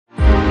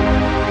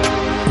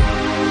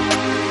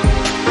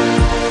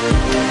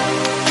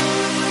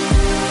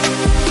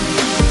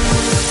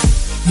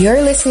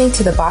You're listening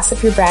to the Boss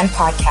Up Your Brand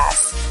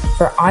podcast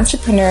for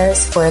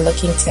entrepreneurs who are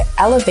looking to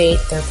elevate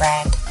their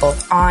brand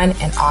both on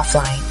and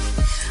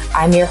offline.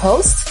 I'm your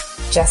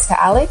host,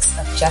 Jessica Alex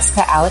of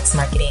Jessica Alex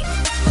Marketing.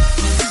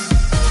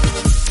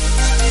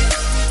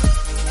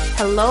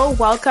 Hello,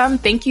 welcome.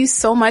 Thank you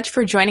so much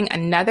for joining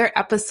another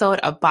episode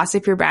of Boss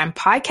Up Your Brand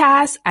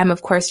podcast. I'm,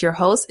 of course, your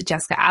host,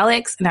 Jessica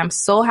Alex, and I'm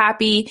so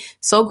happy,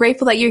 so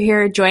grateful that you're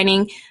here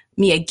joining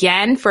me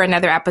again for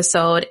another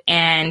episode.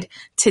 And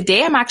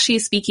today I'm actually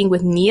speaking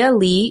with Nia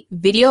Lee,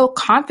 video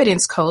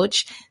confidence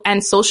coach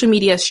and social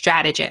media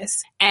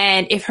strategist.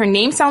 And if her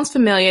name sounds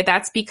familiar,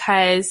 that's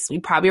because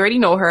you probably already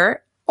know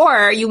her,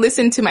 or you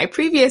listened to my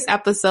previous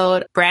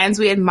episode, Brands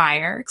We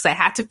Admire, because I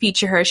had to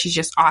feature her. She's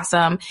just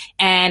awesome.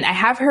 And I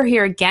have her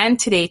here again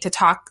today to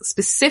talk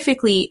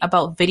specifically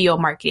about video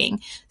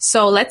marketing.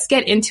 So let's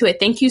get into it.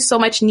 Thank you so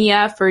much,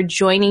 Nia, for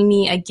joining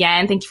me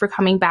again. Thank you for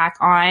coming back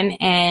on.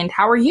 And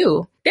how are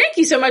you? Thank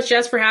you so much,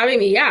 Jess, for having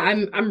me. Yeah,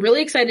 I'm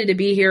really excited to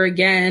be here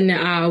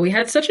again. We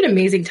had such an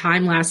amazing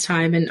time last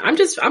time, and I'm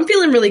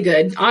feeling really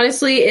good.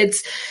 Honestly,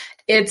 it's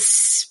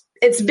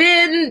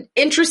been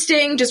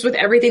interesting just with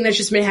everything that's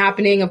just been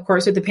happening, of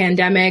course, with the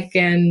pandemic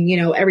and,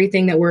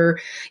 everything that we're,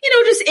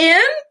 just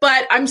in,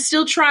 but I'm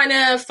still trying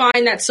to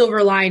find that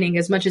silver lining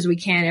as much as we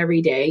can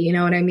every day. You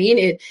know what I mean?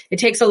 It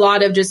takes a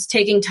lot of just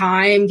taking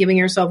time, giving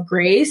yourself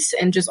grace,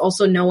 and just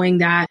also knowing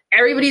that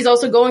everybody's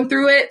also going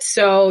through it.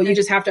 So you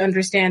just have to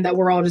understand that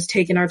we're all just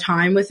taking our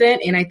time with it.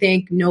 And I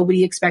think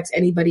nobody expects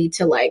anybody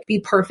to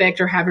be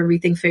perfect or have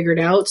everything figured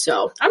out.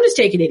 So I'm just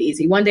taking it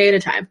easy, one day at a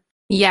time.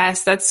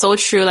 Yes, that's so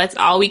true. That's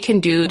all we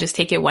can do. Just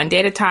take it one day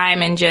at a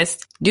time and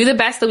just do the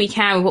best that we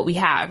can with what we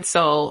have.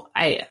 So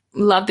I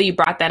love that you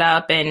brought that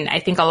up. And I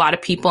think a lot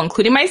of people,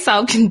 including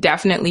myself, can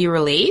definitely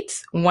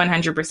relate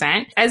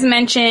 100%. As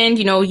mentioned,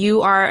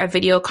 you are a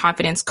video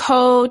confidence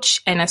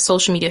coach and a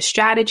social media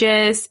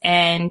strategist,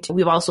 and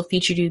we've also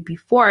featured you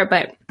before.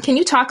 But can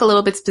you talk a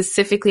little bit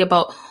specifically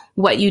about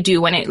what you do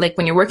when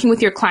you're working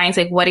with your clients,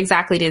 what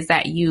exactly it is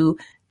that you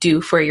do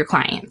for your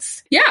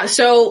clients? Yeah.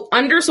 So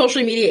under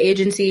Social Media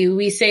Agency,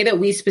 we say that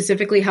we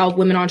specifically help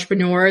women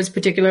entrepreneurs,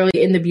 particularly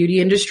in the beauty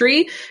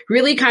industry,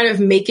 really kind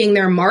of making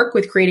their mark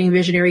with creating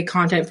visionary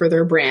content for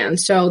their brand.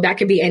 So that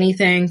could be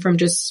anything from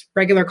just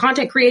regular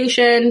content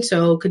creation.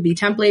 So it could be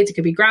templates, it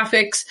could be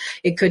graphics,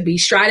 it could be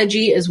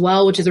strategy as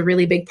well, which is a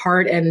really big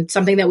part and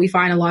something that we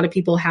find a lot of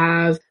people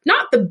have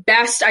not the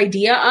best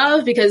idea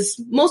of, because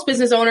most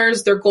business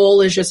owners, their goal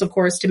is just, of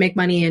course, to make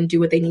money and do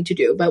what they need to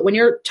do. But when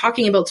you're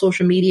talking about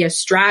social media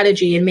strategy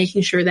and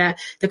making sure that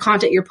the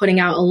content you're putting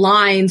out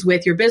aligns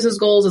with your business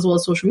goals as well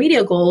as social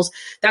media goals,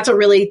 that's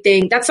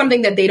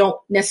something that they don't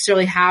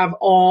necessarily have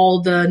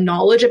all the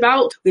knowledge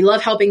about. We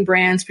love helping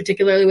brands,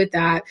 particularly with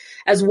that,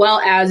 as well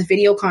as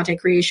video content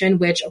creation,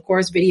 which of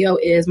course, video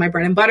is my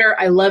bread and butter.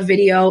 I love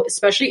video,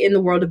 especially in the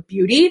world of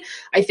beauty.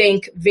 I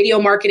think video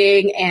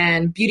marketing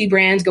and beauty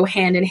brands go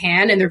hand in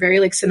hand, and they're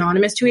very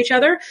synonymous to each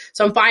other.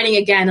 So I'm finding,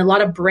 again, a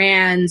lot of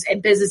brands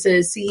and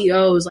businesses,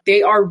 CEOs,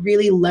 they are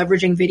really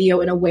leveraging video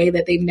in a way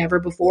that they've never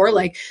before.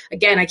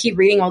 Again, I keep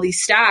reading all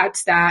these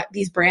stats that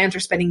these brands are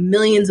spending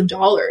millions of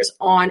dollars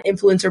on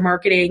influencer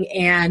marketing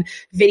and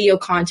video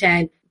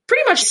content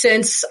pretty much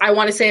since I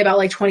want to say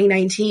about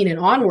 2019 and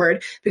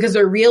onward, because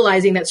they're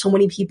realizing that so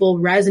many people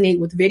resonate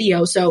with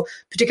video. So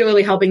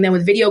particularly helping them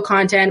with video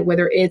content,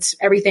 whether it's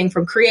everything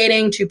from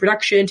creating to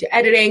production to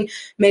editing,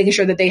 making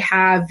sure that they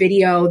have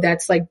video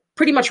that's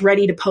pretty much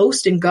ready to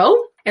post and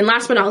go. And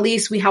last but not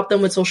least, we help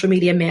them with social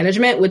media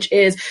management, which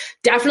is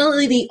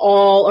definitely the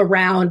all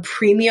around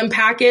premium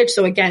package.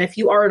 So again, if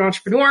you are an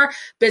entrepreneur,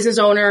 business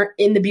owner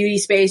in the beauty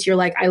space, you're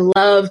I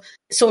love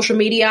social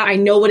media. I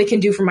know what it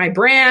can do for my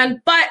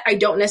brand, but I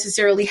don't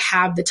necessarily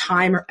have the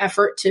time or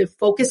effort to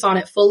focus on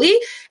it fully.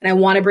 And I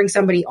want to bring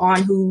somebody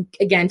on who,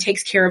 again,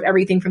 takes care of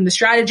everything from the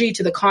strategy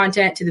to the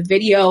content to the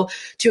video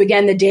to,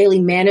 again, the daily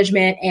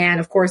management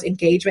and, of course,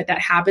 engagement that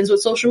happens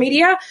with social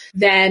media.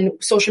 Then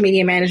social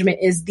media management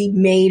is the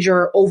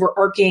major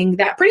overarching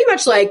that pretty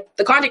much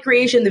the content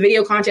creation, the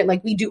video content,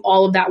 we do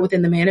all of that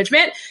within the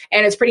management.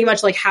 And it's pretty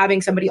much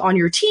having somebody on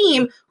your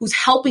team who's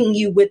helping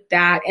you with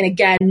that. And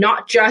again,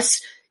 not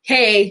just,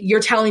 hey, you're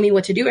telling me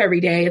what to do every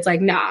day. It's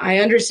nah, I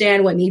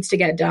understand what needs to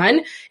get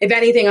done. If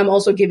anything, I'm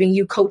also giving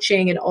you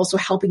coaching and also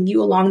helping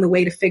you along the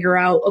way to figure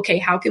out, okay,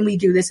 how can we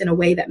do this in a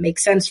way that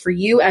makes sense for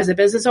you as a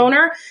business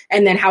owner?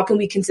 And then how can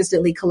we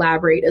consistently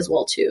collaborate as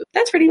well too?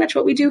 That's pretty much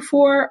what we do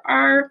for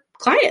our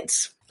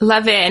clients.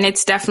 Love it. And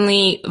it's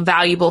definitely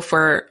valuable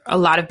for a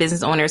lot of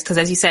business owners because,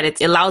 as you said, it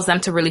allows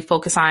them to really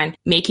focus on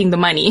making the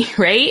money,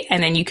 right?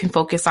 And then you can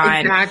focus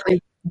on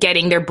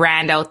getting their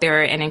brand out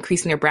there and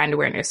increasing their brand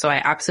awareness. So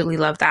I absolutely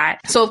love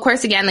that. So of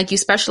course, again, you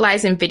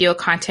specialize in video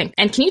content.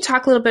 And can you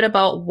talk a little bit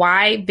about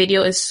why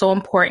video is so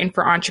important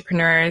for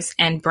entrepreneurs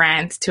and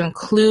brands to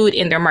include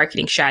in their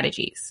marketing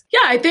strategies? Yeah,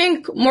 I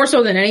think more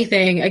so than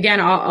anything, again,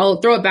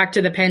 I'll throw it back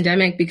to the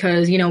pandemic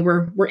because,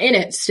 we're in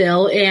it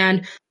still.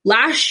 And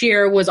last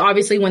year was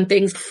obviously when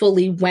things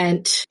fully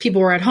went,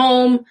 people were at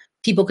home.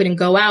 People couldn't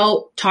go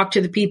out, talk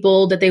to the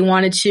people that they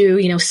wanted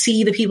to,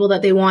 see the people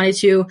that they wanted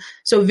to.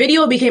 So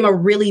video became a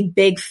really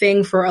big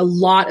thing for a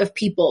lot of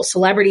people,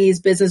 celebrities,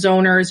 business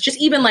owners,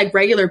 just even like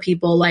regular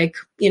people, like,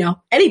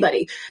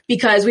 anybody,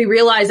 because we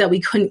realized that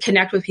we couldn't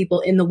connect with people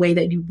in the way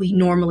that we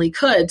normally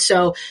could.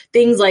 So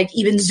things like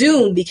even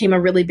Zoom became a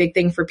really big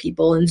thing for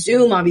people, and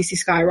Zoom obviously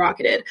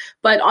skyrocketed.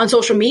 But on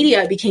social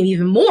media, it became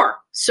even more.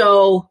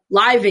 So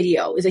live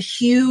video is a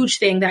huge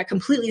thing that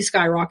completely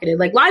skyrocketed.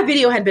 Like live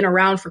video had been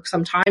around for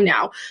some time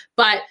now,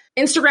 but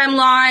Instagram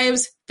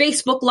lives,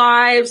 Facebook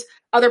lives,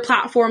 other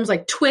platforms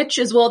like Twitch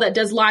as well that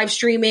does live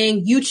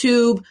streaming,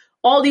 YouTube,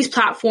 all these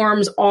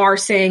platforms are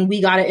saying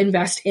we got to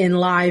invest in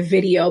live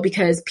video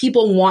because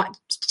people want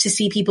to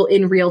see people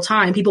in real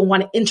time. People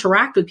want to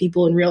interact with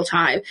people in real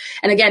time.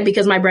 And again,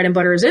 because my bread and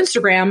butter is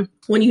Instagram,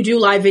 when you do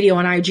live video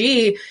on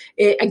IG,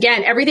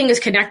 again, everything is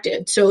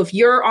connected. So if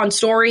you're on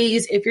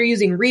stories, if you're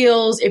using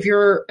reels, if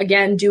you're,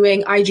 again,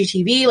 doing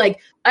IGTV,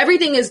 like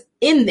everything is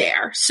in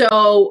there.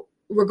 So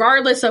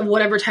regardless of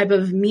whatever type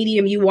of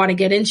medium you want to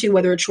get into,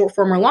 whether it's short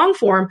form or long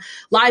form,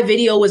 live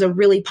video was a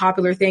really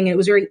popular thing. And it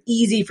was very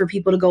easy for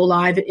people to go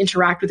live and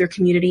interact with their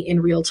community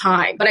in real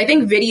time. But I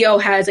think video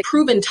has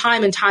proven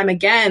time and time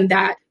again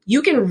that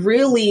you can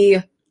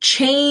really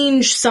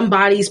change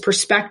somebody's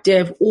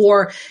perspective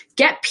or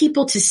get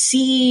people to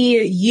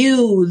see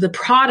you, the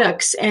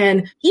products,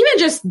 and even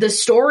just the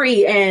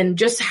story and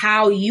just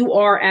how you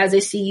are as a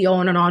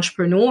CEO and an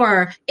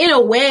entrepreneur in a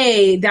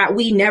way that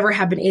we never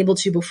have been able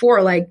to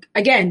before. Like,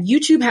 again,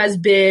 YouTube has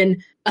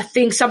been a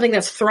thing, something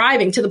that's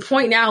thriving to the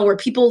point now where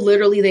people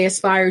literally, they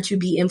aspire to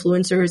be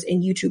influencers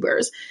and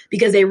YouTubers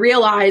because they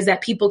realize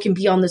that people can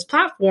be on this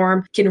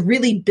platform, can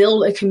really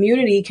build a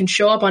community, can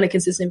show up on a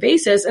consistent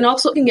basis, and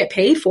also can get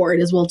paid for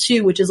it as well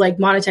too, which is like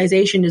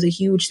monetization is a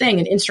huge thing.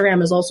 And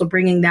Instagram is also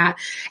bringing that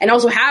and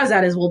also has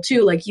that as well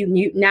too. Like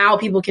you now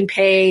people can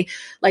pay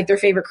like their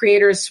favorite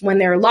creators when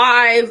they're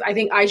live. I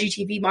think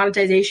IGTV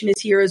monetization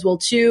is here as well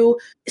too.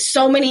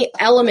 So many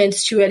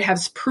elements to it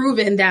have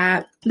proven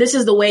that this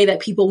is the way that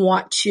people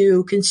want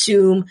to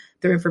consume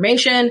their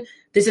information.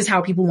 This is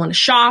how people want to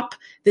shop.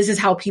 This is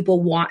how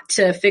people want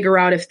to figure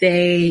out if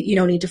they,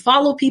 need to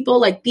follow people.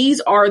 Like these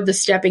are the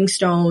stepping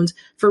stones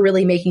for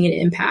really making an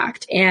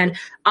impact. And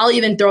I'll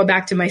even throw it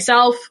back to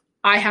myself.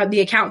 I have the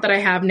account that I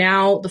have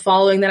now, the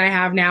following that I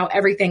have now,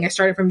 everything. I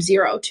started from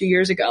 0 2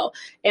 years ago,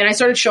 and I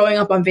started showing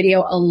up on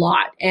video a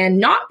lot. And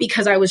not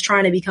because I was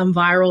trying to become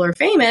viral or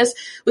famous,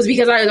 was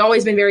because I had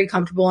always been very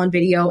comfortable on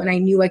video and I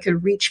knew I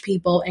could reach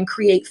people and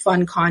create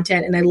fun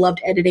content. And I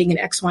loved editing and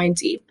X, Y, and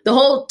Z. The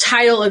whole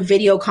title of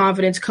video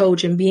confidence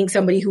coach and being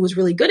somebody who was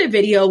really good at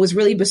video was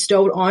really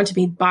bestowed onto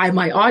me by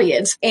my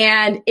audience.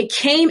 And it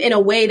came in a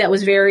way that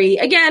was very,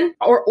 again,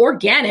 or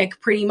organic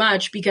pretty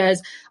much,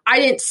 because I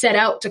didn't set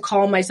out to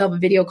call myself a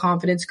video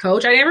confidence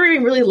coach. I never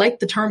even really liked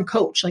the term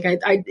coach. Like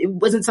it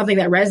wasn't something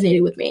that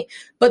resonated with me.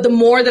 But the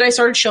more that I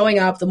started showing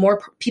up, the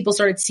more people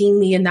started seeing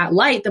me in that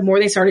light, the more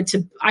I started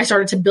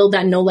to build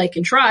that know, like,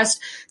 and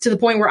trust to the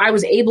point where I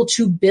was able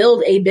to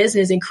build a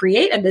business and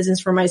create a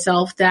business for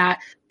myself that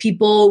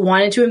people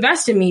wanted to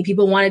invest in me.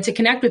 People wanted to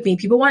connect with me.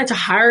 People wanted to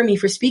hire me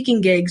for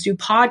speaking gigs, do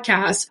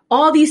podcasts,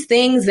 all these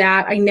things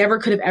that I never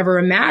could have ever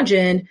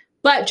imagined,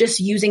 but just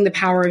using the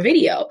power of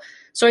video.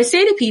 So I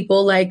say to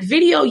people, like,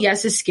 video,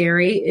 yes, is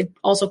scary. It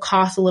also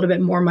costs a little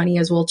bit more money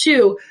as well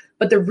too.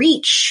 But the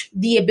reach,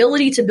 the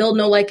ability to build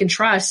know, like, and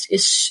trust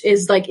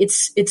is like,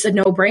 it's a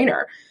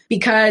no-brainer,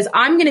 because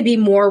I'm going to be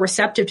more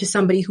receptive to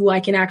somebody who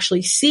I can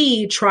actually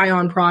see try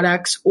on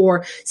products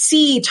or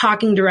see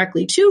talking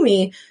directly to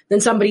me than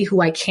somebody who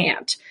I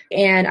can't.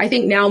 And I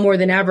think now more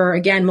than ever,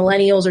 again,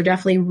 millennials are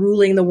definitely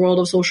ruling the world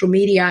of social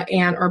media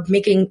and are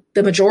making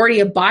the majority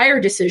of buyer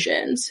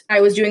decisions.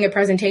 I was doing a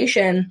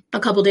presentation a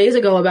couple days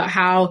ago about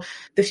how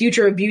the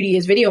future of beauty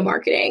is video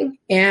marketing.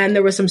 And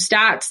there was some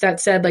stats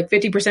that said like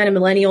 50% of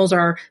millennials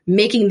are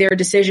making their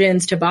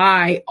decisions to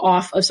buy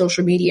off of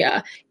social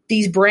media.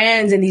 These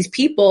brands and these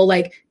people,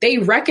 like, they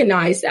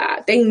recognize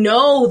that. They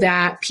know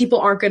that people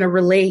aren't going to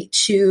relate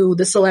to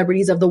the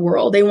celebrities of the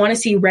world. They want to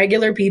see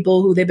regular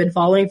people who they've been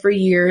following for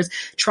years,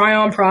 try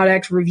on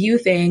products, review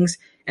things.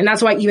 And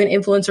that's why even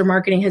influencer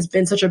marketing has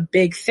been such a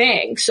big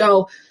thing.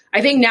 So I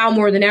think now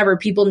more than ever,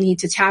 people need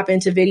to tap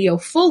into video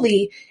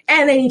fully,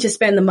 and they need to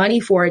spend the money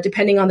for it,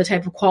 depending on the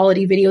type of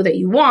quality video that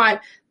you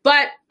want.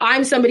 But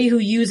I'm somebody who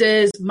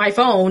uses my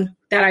phone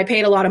that I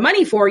paid a lot of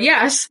money for,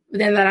 yes,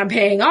 then that I'm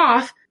paying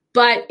off.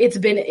 But it's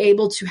been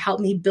able to help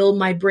me build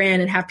my brand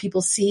and have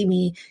people see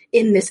me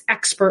in this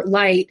expert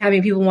light,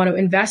 having people want to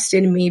invest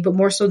in me. But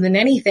more so than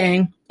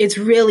anything, it's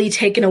really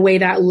taken away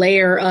that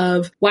layer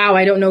of, wow,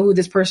 I don't know who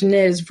this person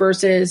is,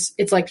 versus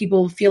it's like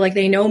people feel like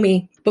they know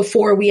me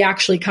before we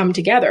actually come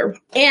together.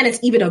 And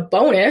it's even a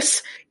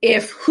bonus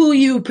if who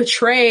you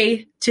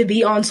portray to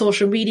be on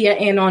social media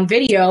and on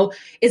video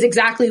is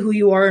exactly who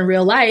you are in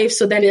real life.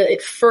 So then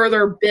it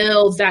further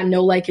builds that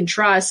know, like, and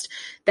trust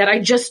that I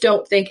just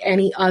don't think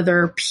any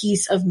other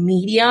piece of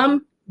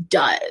medium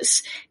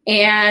does.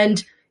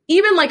 And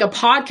even like a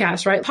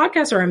podcast, right?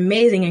 Podcasts are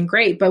amazing and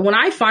great. But when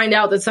I find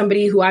out that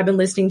somebody who I've been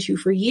listening to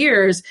for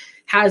years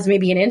has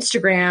maybe an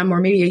Instagram or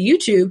maybe a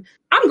YouTube,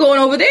 I'm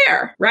going over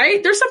there,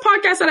 right? There's some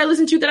podcasts that I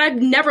listen to that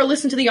I've never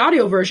listened to the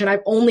audio version.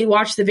 I've only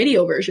watched the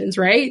video versions,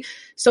 right?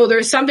 So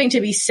there's something to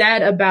be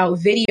said about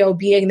video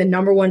being the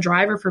number one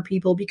driver for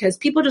people, because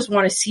people just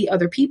want to see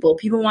other people.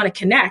 People want to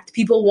connect.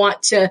 People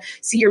want to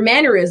see your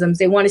mannerisms.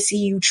 They want to see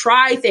you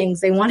try things.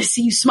 They want to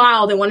see you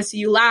smile. They want to see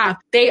you laugh.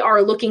 They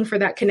are looking for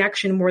that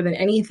connection more than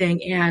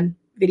anything, and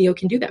video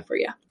can do that for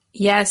you.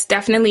 Yes,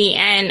 definitely.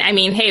 And I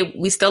mean, hey,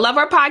 we still love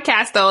our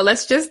podcast though.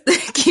 Let's just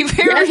keep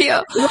it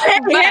real.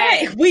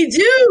 Hey, we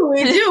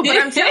do.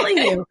 But I'm telling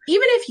you,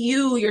 even if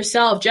you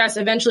yourself, Jess,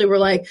 eventually were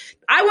like,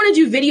 I want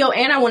to do video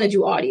and I want to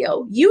do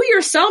audio, you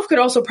yourself could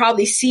also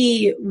probably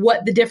see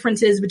what the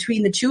difference is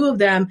between the two of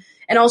them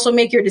and also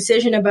make your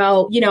decision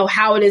about, you know,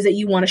 how it is that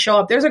you want to show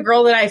up. There's a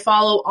girl that I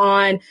follow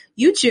on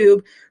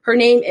YouTube. Her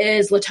name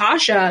is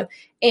Latasha.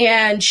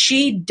 And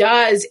she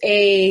does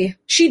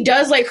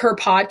like her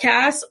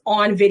podcast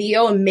on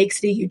video and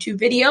makes it a YouTube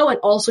video and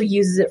also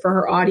uses it for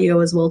her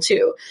audio as well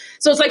too.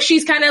 So it's like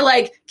she's kind of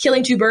like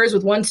killing two birds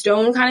with one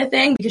stone kind of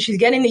thing, because she's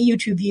getting the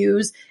YouTube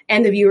views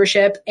and the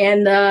viewership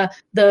and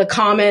the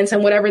comments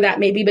and whatever that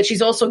may be, but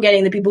she's also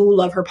getting the people who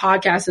love her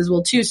podcast as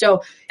well too.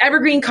 So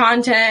evergreen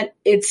content,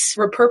 it's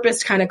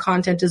repurposed kind of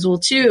content as well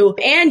too.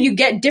 And you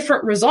get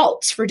different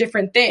results for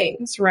different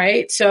things,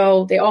 right?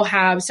 So they all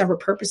have separate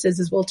purposes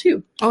as well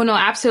too. Oh no,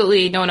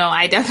 absolutely. No,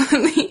 I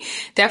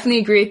definitely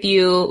agree with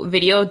you.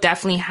 Video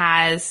definitely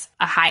has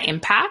a high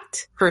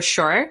impact for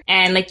sure.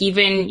 And like,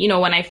 even, you know,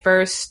 when I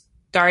first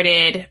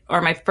started,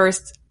 or my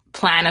first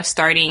plan of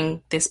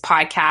starting this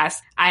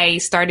podcast, I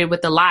started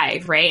with the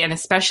live, right? And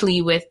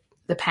especially with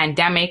the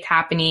pandemic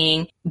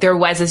happening, there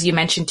was, as you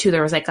mentioned too,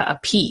 there was like a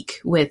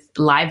peak with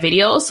live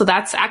videos. So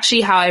that's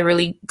actually how I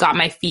really got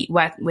my feet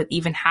wet with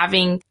even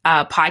having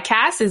a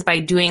podcast, is by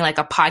doing like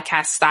a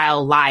podcast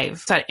style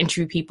live to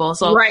interview people.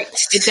 So right.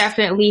 It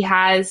definitely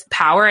has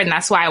power. And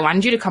that's why I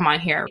wanted you to come on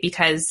here,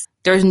 because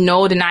there's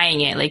no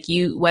denying it. Like,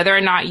 you, whether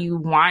or not you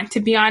want to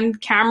be on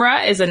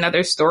camera is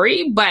another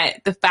story,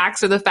 but the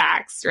facts are the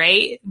facts,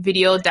 right?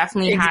 Video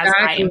definitely has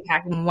high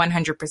impact,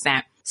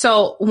 100%.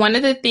 So one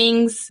of the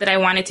things that I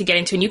wanted to get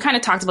into, and you kind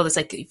of talked about this,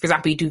 like, for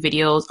example, you do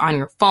videos on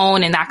your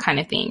phone and that kind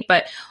of thing,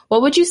 but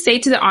what would you say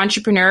to the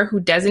entrepreneur who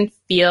doesn't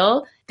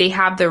feel they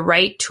have the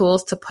right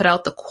tools to put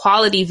out the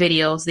quality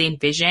videos they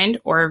envisioned,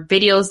 or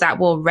videos that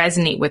will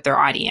resonate with their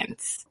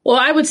audience? Well,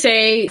 I would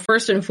say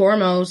first and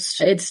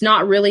foremost, it's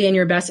not really in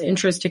your best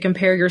interest to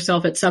compare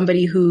yourself at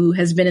somebody who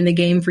has been in the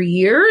game for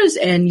years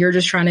and you're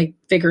just trying to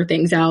figure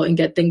things out and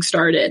get things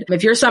started.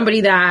 If you're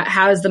somebody that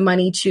has the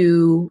money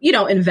to, you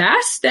know,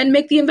 invest, then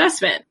make the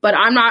investment. But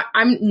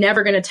I'm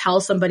never going to tell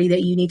somebody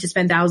that you need to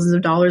spend thousands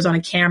of dollars on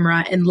a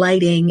camera and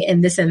lighting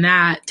and this and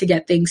that to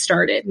get things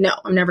started. No,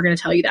 I'm never going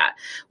to tell you that.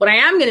 What I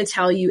am going to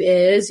tell you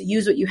is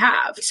use what you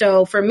have.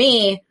 So for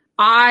me,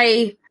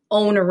 I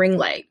own a ring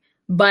light.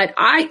 But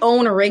I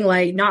own a ring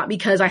light not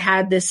because I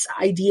had this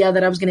idea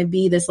that I was going to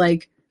be this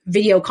like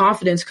video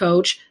confidence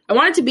coach. I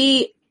wanted to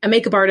be a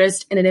makeup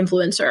artist and an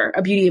influencer,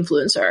 a beauty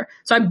influencer.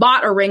 So I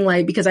bought a ring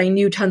light because I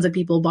knew tons of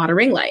people bought a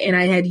ring light, and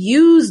I had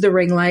used the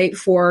ring light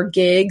for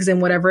gigs and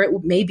whatever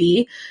it may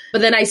be. But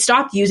then I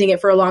stopped using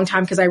it for a long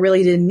time because I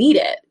really didn't need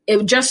it.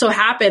 It just so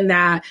happened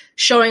that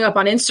showing up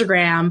on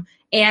Instagram,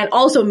 and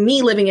also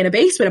me living in a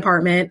basement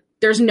apartment,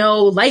 there's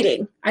no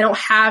lighting. I don't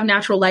have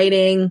natural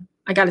lighting.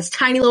 I got this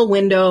tiny little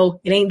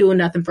window. It ain't doing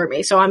nothing for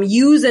me. So I'm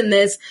using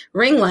this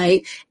ring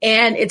light,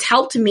 and it's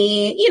helped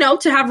me, you know,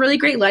 to have really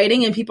great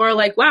lighting. And people are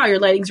like, wow, your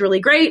lighting's really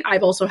great.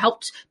 I've also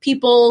helped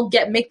people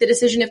make the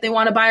decision if they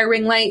want to buy a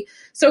ring light.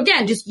 So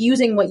again, just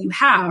using what you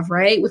have,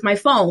 right? With my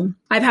phone,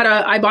 I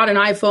bought an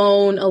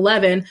iPhone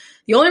 11.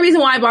 The only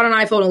reason why I bought an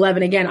iPhone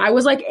 11, again, I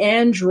was like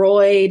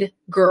Android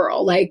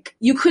girl. Like,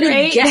 you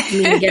couldn't get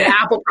me to get an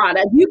Apple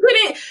product.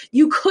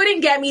 You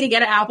couldn't get me to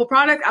get an Apple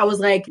product. I was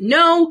like,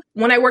 no.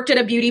 When I worked at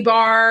a beauty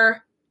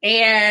bar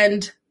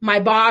and my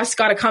boss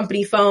got a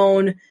company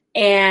phone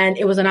and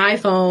it was an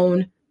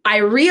iPhone, I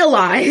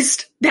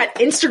realized that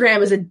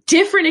Instagram is a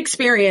different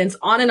experience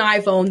on an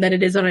iPhone than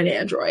it is on an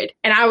Android.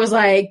 And I was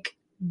like,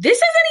 this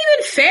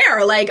isn't even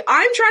fair. Like,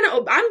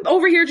 I'm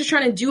over here just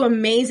trying to do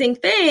amazing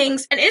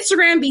things, and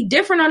Instagram be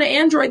different on an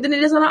Android than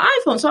it is on an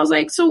iPhone. So I was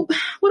like, so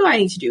what do I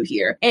need to do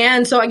here?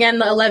 And so again,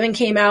 the 11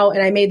 came out,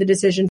 and I made the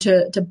decision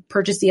to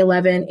purchase the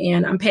 11,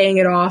 and I'm paying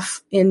it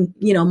off in,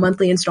 you know,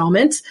 monthly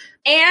installments.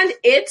 And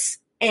it's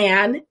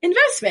an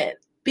investment,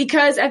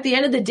 because at the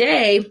end of the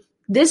day,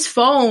 this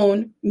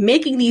phone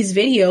making these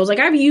videos, like,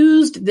 I've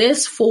used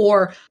this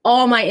for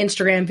all my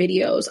Instagram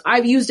videos.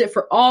 I've used it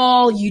for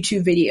all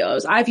YouTube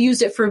videos. I've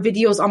used it for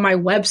videos on my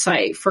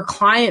website, for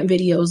client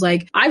videos.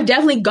 Like, I've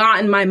definitely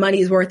gotten my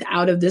money's worth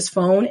out of this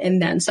phone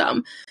and then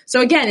some. So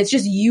again, it's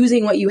just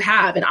using what you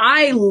have. And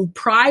I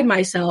pride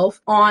myself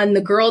on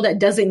the girl that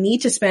doesn't need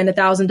to spend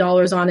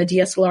 $1,000 on a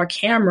DSLR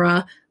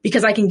camera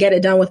because I can get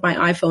it done with my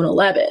iPhone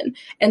 11.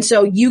 And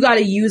so you got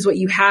to use what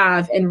you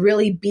have and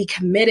really be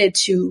committed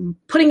to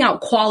putting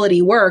out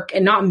quality work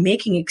and not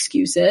making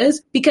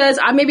excuses, because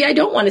maybe I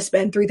don't want to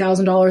spend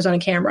 $3,000 on a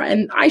camera,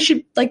 and I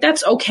should, like,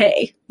 that's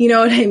okay. You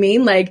know what I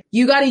mean? Like,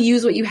 you got to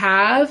use what you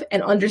have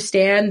and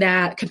understand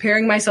that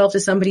comparing myself to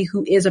somebody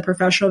who is a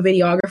professional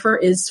videographer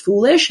is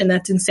foolish, and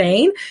that's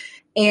insane.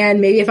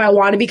 And maybe if I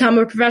want to become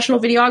a professional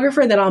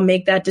videographer, then I'll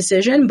make that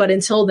decision. But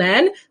until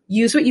then,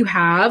 use what you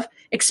have,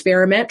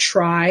 experiment,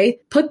 try,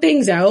 put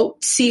things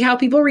out, see how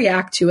people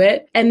react to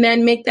it, and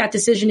then make that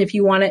decision if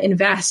you want to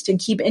invest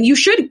and and you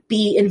should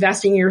be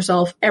investing in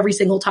yourself every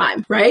single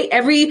time, right?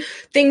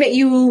 Everything that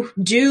you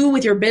do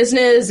with your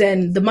business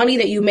and the money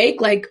that you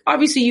make, like,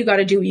 obviously you got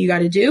to do what you got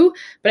to do,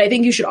 but I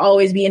think you should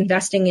always be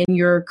investing in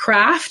your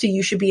craft.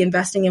 You should be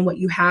investing in what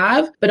you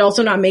have, but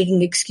also not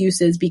making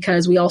excuses,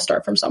 because we all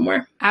start from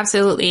somewhere.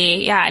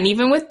 Absolutely. Yeah. And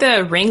even with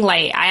the ring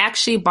light, I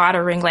actually bought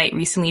a ring light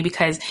recently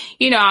because,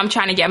 I'm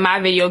trying to get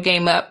my video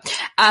game up.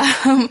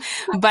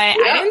 But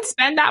I didn't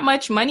spend that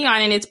much money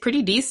on it. It's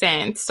pretty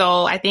decent.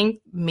 So I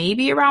think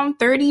maybe around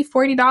 $30,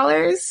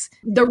 $40.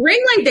 The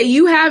ring light that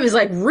you have is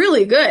like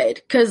really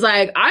good. Cause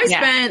like I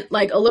spent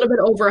like a little bit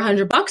over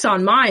 $100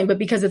 on mine, but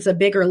because it's a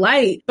bigger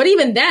light. But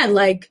even then,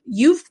 like,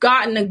 you're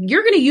going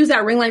to use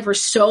that ring light for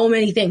so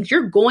many things.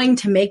 You're going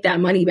to make that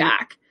money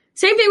back.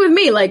 Same thing with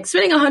me. Like,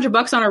 spending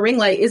 $100 on a ring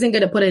light isn't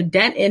going to put a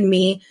dent in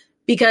me,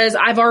 because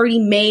I've already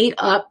made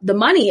up the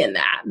money in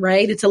that,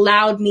 right? It's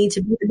allowed me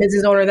to be the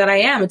business owner that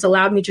I am. It's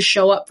allowed me to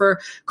show up for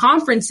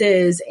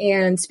conferences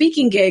and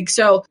speaking gigs.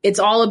 So it's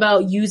all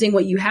about using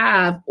what you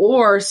have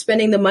or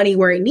spending the money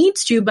where it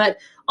needs to, but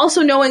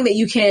also knowing that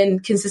you can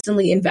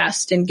consistently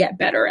invest and get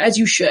better, as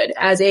you should,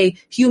 as a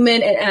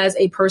human and as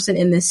a person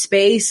in this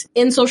space.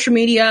 In social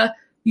media,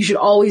 you should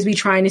always be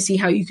trying to see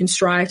how you can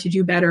strive to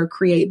do better,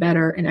 create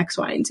better, and X,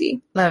 Y, and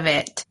Z. Love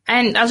it.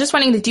 And I was just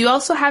wondering, do you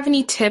also have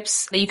any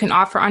tips that you can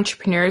offer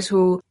entrepreneurs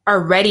who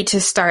are ready to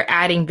start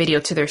adding video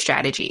to their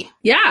strategy?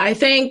 Yeah, I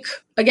think,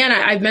 again,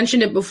 I've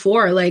mentioned it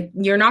before, like,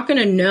 you're not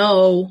going to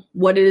know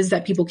what it is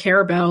that people care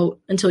about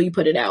until you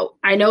put it out.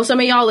 I know some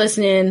of y'all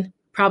listening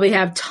probably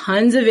have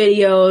tons of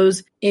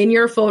videos in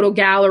your photo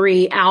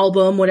gallery,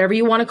 album, whatever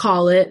you want to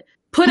call it.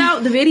 Put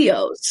out the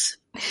videos.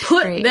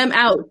 Put them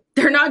out.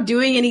 They're not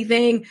doing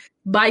anything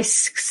by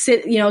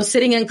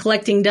sitting and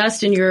collecting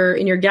dust in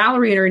your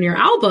gallery or in your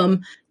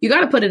album. You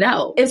got to put it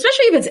out,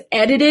 especially if it's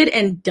edited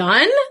and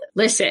done.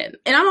 Listen,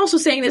 and I'm also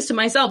saying this to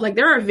myself, like,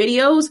 there are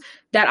videos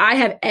that I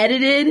have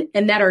edited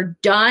and that are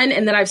done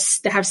and that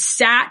have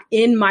sat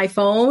in my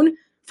phone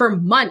for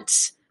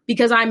months,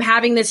 because I'm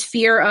having this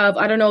fear of,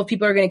 I don't know if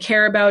people are going to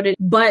care about it,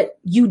 but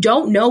you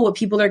don't know what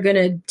people are going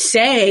to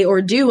say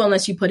or do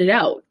unless you put it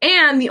out.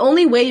 And the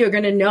only way you're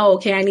going to know,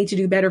 okay, I need to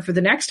do better for the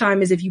next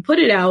time, is if you put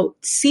it out,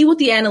 see what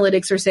the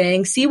analytics are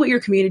saying, see what your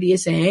community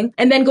is saying,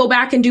 and then go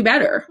back and do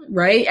better,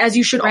 right? As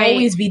you should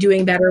always be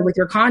doing better with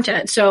your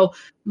content. So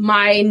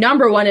my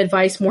number one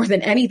advice, more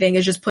than anything,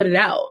 is just put it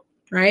out,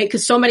 right?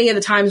 Because so many of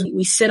the times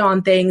we sit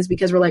on things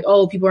because we're like,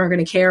 oh, people aren't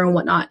going to care and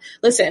whatnot.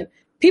 Listen,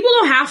 people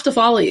don't have to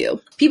follow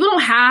you. People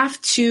don't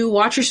have to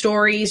watch your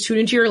stories, tune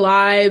into your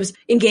lives,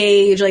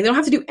 engage. Like, they don't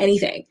have to do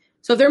anything.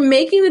 So if they're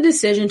making the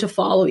decision to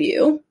follow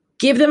you,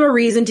 give them a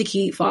reason to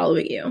keep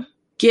following you.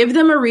 Give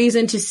them a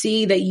reason to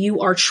see that you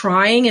are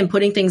trying and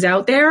putting things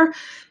out there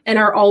and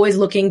are always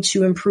looking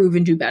to improve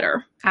and do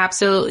better.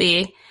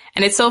 Absolutely.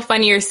 And it's so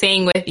funny you're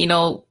saying with,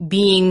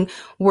 being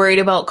worried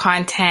about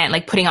content,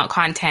 like putting out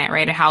content,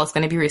 right, and how it's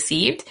going to be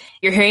received.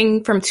 You're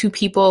hearing from two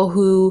people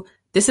who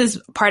this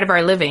is part of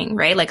our living,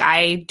 right? Like,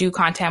 I do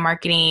content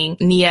marketing.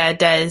 Nia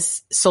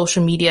does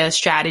social media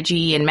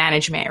strategy and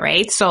management,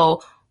 right?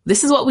 So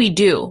this is what we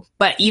do.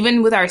 But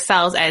even with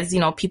ourselves, as,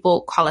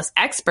 people call us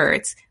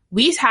experts,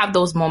 we have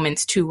those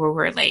moments too where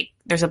we're like,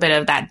 there's a bit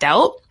of that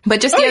doubt.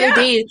 But just the other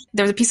day,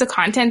 there was a piece of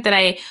content that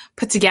I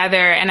put together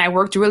and I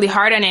worked really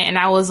hard on it. And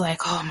I was like,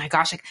 oh my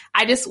gosh, like,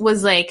 I just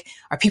was like,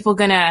 are people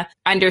going to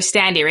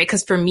understand it? Right.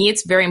 Cause for me,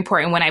 it's very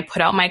important when I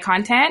put out my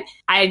content,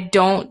 I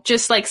don't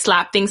just like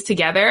slap things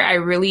together. I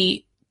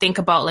really think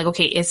about like,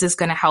 okay, is this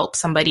going to help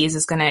somebody? Is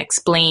this going to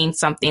explain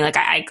something? Like,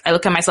 I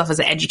look at myself as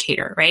an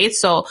educator, right?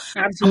 So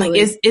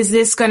absolutely. I'm like, is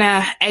this going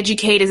to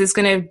educate? Is this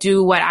going to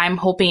do what I'm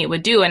hoping it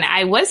would do? And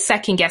I was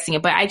second guessing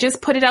it, but I just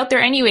put it out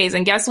there anyways.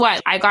 And guess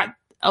what? I got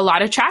a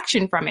lot of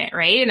traction from it,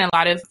 right? And a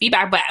lot of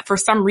feedback. But for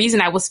some reason,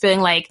 I was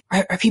feeling like,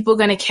 are people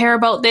going to care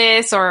about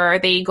this? Or are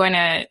they going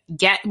to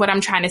get what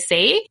I'm trying to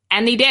say?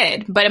 And they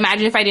did. But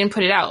imagine if I didn't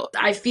put it out.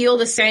 I feel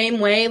the same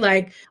way.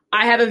 Like,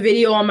 I have a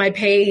video on my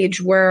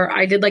page where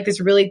I did like this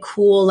really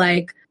cool,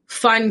 like,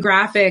 fun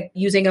graphic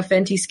using a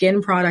Fenty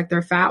skin product,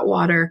 their Fat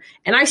Water.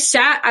 And I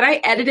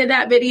edited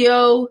that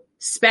video,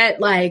 spent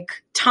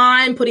like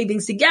time putting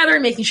things together,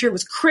 making sure it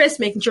was crisp,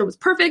 making sure it was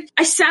perfect.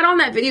 I sat on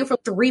that video for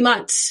 3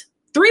 months.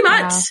 3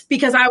 months,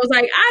 because I was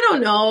like, I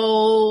don't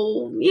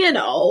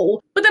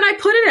know, but then I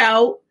put it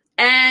out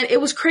and it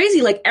was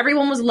crazy. Like,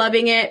 everyone was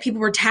loving it.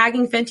 People were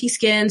tagging Fenty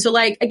Skin. So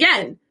like,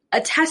 again,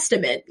 a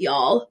testament,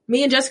 y'all.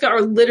 Me and Jessica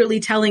are literally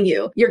telling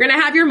you, you're going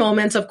to have your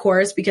moments, of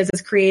course, because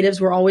as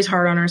creatives, we're always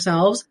hard on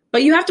ourselves,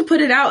 but you have to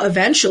put it out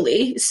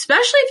eventually,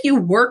 especially if you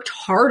worked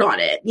hard on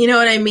it. You know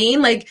what I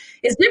mean? Like,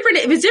 it's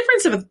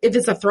different if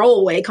it's a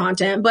throwaway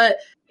content, but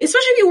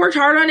especially if you worked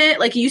hard on it,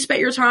 like you spent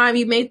your time,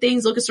 you made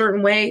things look a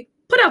certain way,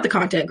 put out the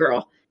content,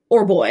 girl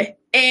or boy.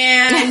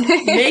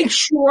 And make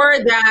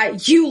sure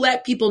that you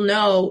let people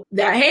know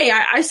that, hey,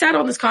 I sat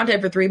on this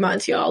content for 3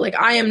 months, y'all. Like,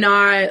 I am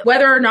not,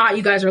 whether or not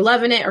you guys are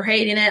loving it or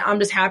hating it, I'm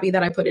just happy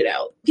that I put it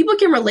out. People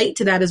can relate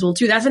to that as well,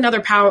 too. That's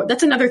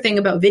another thing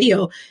about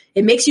video.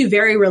 It makes you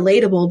very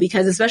relatable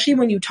because especially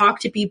when you talk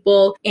to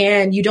people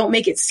and you don't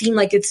make it seem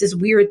like it's this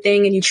weird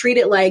thing and you treat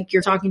it like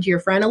you're talking to your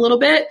friend a little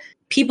bit,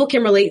 people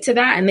can relate to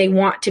that and they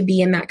want to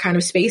be in that kind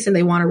of space and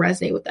they want to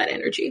resonate with that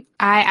energy.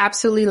 I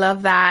absolutely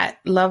love that.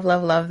 Love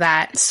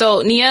that.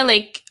 So Nia,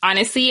 like,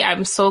 honestly,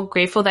 I'm so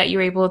grateful that you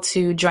were able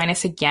to join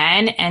us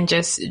again and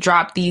just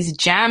drop these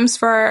gems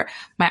for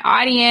my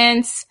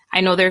audience.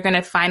 I know they're going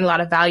to find a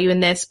lot of value in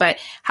this, but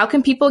how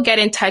can people get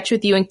in touch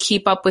with you and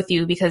keep up with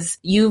you? Because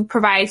you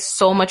provide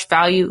so much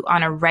value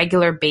on a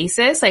regular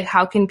basis. Like,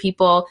 how can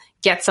people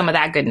get some of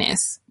that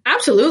goodness?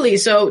 Absolutely.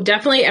 So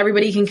definitely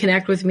everybody can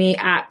connect with me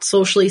at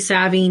Socially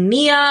Savvy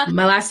Nia.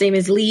 My last name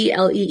is Lee,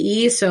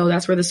 Lee. So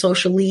that's where the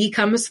social Lee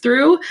comes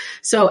through.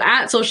 So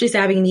at Socially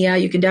Savvy Nia,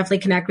 you can definitely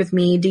connect with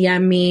me,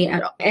 DM me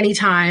at any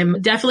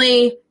time.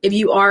 Definitely, if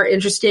you are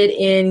interested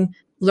in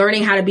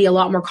learning how to be a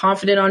lot more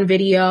confident on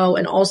video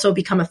and also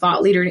become a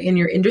thought leader in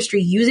your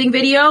industry using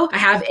video, I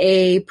have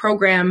a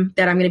program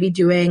that I'm going to be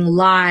doing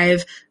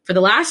live for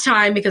the last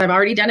time because I've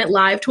already done it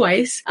live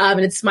twice. And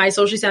it's my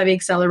Socially Savvy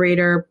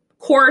Accelerator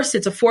course.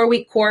 It's a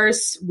 4-week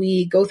course.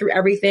 We go through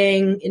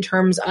everything in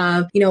terms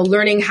of,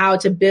 learning how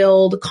to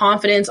build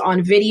confidence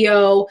on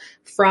video,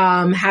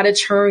 from how to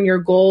turn your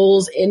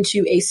goals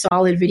into a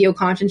solid video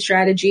content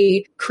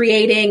strategy,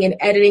 creating and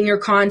editing your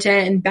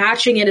content and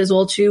batching it as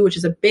well too, which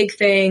is a big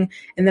thing.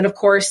 And then of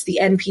course the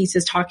end piece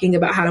is talking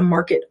about how to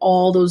market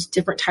all those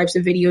different types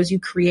of videos you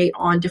create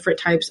on different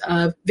types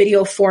of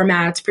video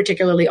formats,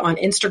 particularly on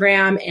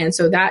Instagram. And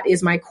so that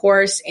is my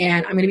course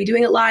and I'm going to be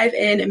doing it live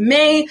in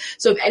May.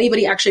 So if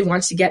anybody actually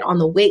wants to get on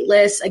the wait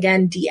list,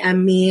 again,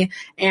 DM me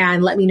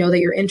and let me know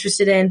that you're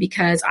interested in,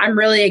 because I'm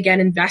really,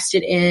 again,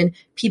 invested in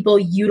people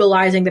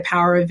utilizing the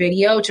power of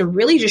video to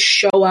really just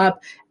show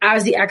up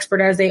as the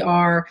expert as they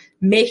are,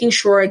 making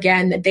sure,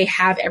 again, that they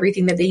have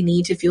everything that they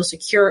need to feel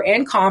secure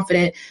and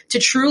confident to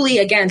truly,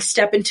 again,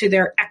 step into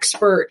their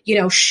expert,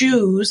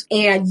 shoes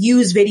and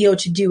use video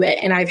to do it.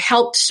 And I've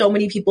helped so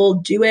many people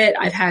do it.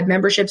 I've had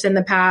memberships in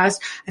the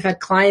past. I've had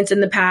clients in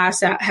the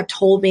past that have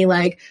told me,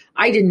 like,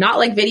 I did not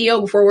like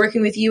video before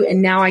working with you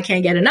and now I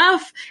can't get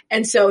enough.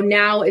 And so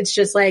now it's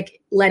just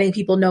like letting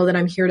people know that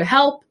I'm here to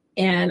help.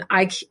 And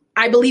I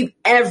believe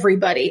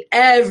everybody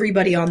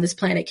on this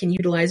planet can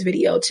utilize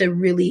video to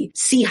really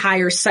see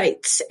higher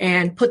sights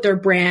and put their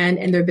brand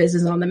and their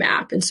business on the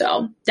map. And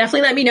so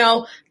definitely let me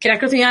know.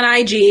 Connect with me on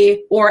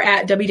IG or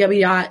at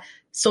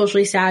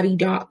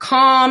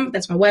www.sociallysavvy.com.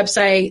 That's my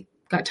website.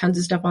 Got tons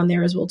of stuff on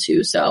there as well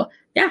too. So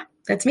yeah,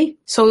 that's me.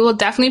 So we will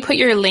definitely put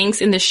your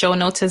links in the show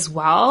notes as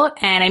well.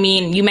 And I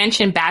mean, you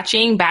mentioned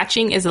batching.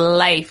 Batching is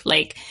life.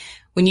 Like,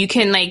 when you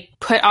can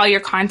put all your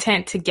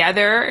content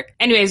together.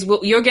 Anyways,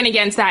 you're going to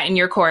get into that in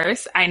your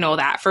course. I know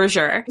that for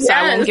sure. Yes. So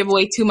I won't give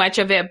away too much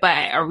of it,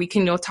 or we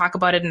can talk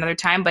about it another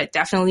time. But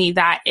definitely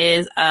that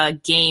is a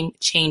game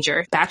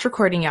changer. Batch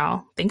recording,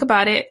 y'all. Think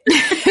about it.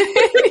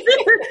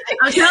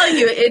 I'm telling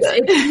you,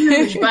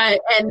 it's huge.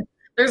 And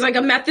there's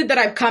a method that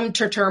I've come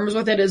to terms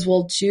with it as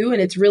well too. And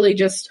it's really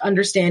just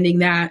understanding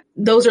that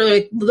those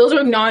are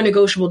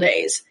non-negotiable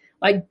days.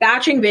 Like,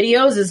 batching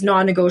videos is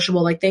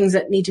non-negotiable, like things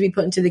that need to be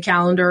put into the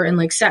calendar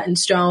and set in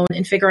stone,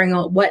 and figuring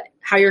out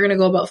how you're going to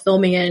go about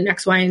filming it and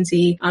X, Y, and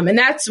Z. And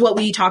that's what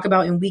we talk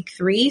about in week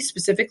 3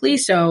 specifically.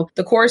 So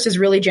the course is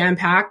really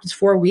jam-packed. It's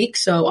 4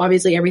 weeks. So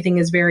obviously everything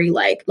is very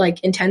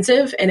like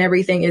intensive and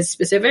everything is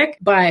specific.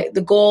 But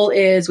the goal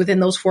is within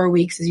those 4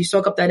 weeks is you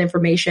soak up that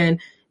information,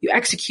 you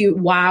execute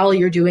while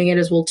you're doing it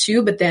as well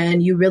too, but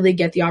then you really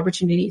get the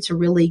opportunity to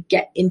really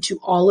get into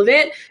all of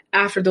it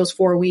after those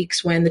 4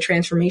 weeks when the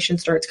transformation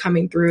starts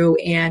coming through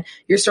and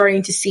you're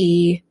starting to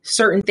see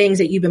certain things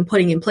that you've been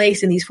putting in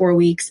place in these 4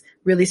 weeks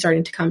really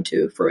starting to come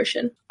to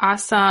fruition.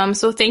 Awesome.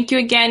 So thank you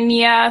again,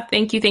 Nia.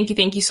 Thank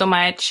you so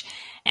much.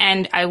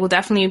 And I will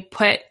definitely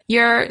put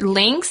your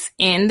links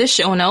in the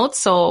show notes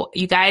so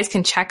you guys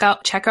can check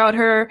out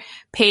her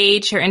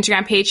page, her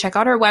Instagram page, check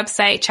out her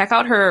website, check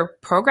out her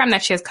program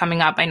that she has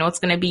coming up. I know it's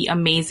going to be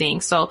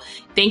amazing. So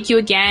thank you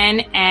again.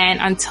 And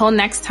until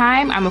next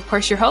time, I'm of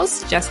course your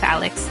host, Jessica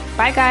Alex.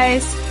 Bye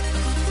guys.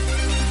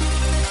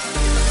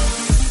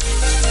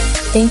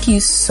 Thank you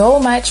so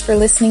much for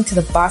listening to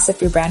the Boss Up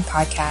Your Brand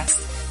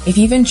podcast. If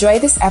you've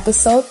enjoyed this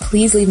episode,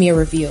 please leave me a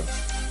review.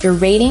 Your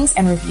ratings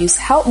and reviews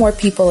help more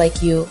people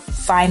like you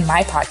find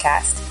my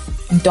podcast.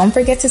 And don't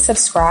forget to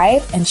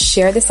subscribe and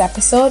share this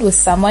episode with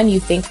someone you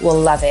think will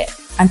love it.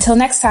 Until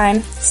next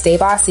time, stay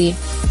bossy.